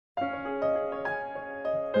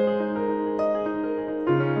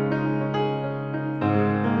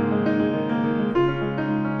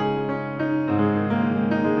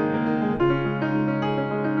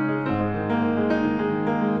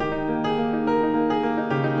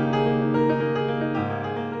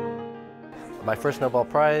My first Nobel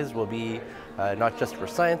Prize will be not just for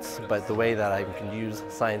science, but the way that I can use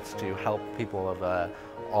science to help people of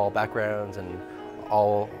all backgrounds and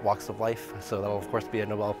all walks of life. So that'll of course be a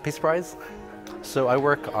Nobel Peace Prize. So I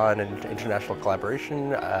work on an international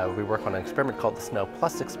collaboration. We work on an experiment called the Snow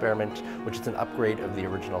Plus experiment, which is an upgrade of the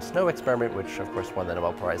original Snow experiment, which of course won the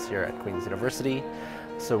Nobel Prize here at Queen's University.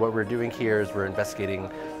 So what we're doing here is we're investigating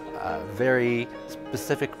very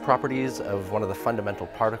specific properties of one of the fundamental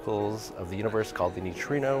particles of the universe called the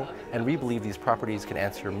neutrino, and we believe these properties can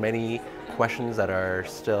answer many questions that are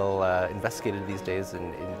still investigated these days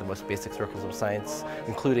in the most basic circles of science,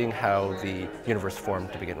 including how the universe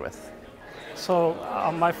formed to begin with. So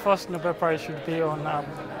my first Nobel Prize should be on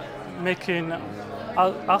making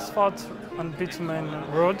asphalt and bitumen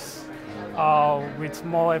roads with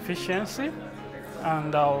more efficiency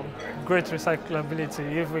and great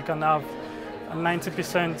recyclability. If we can have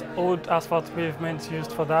 90% old asphalt pavement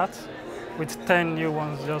used for that, with 10 new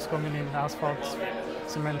ones just coming in asphalt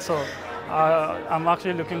cement. So I'm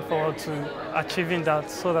actually looking forward to achieving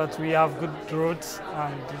that so that we have good roads,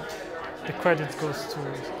 and the credit goes to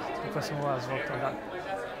the person who has worked on that.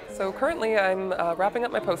 So currently I'm wrapping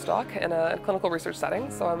up my postdoc in a clinical research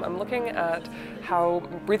setting. So I'm looking at how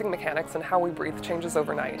breathing mechanics and how we breathe changes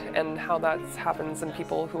overnight, and how that happens in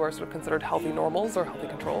people who are sort of considered healthy normals or healthy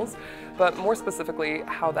controls, but more specifically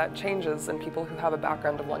how that changes in people who have a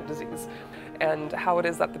background of lung disease, and how it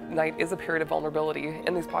is that the night is a period of vulnerability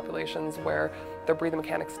in these populations where their breathing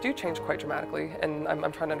mechanics do change quite dramatically, and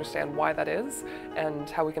I'm trying to understand why that is and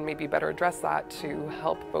how we can maybe better address that to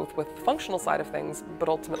help both with the functional side of things, but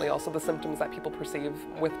ultimately also the symptoms that people perceive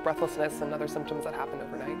with breathlessness and other symptoms that happen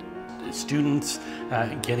overnight. Students,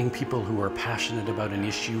 getting people who are passionate about an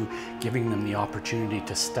issue, giving them the opportunity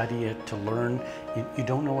to study it, to learn. You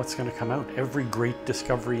don't know what's going to come out. Every great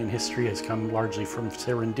discovery in history has come largely from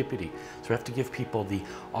serendipity. So we have to give people the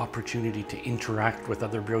opportunity to interact with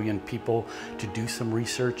other brilliant people, to do some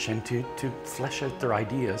research and to flesh out their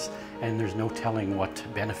ideas, and there's no telling what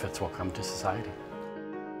benefits will come to society.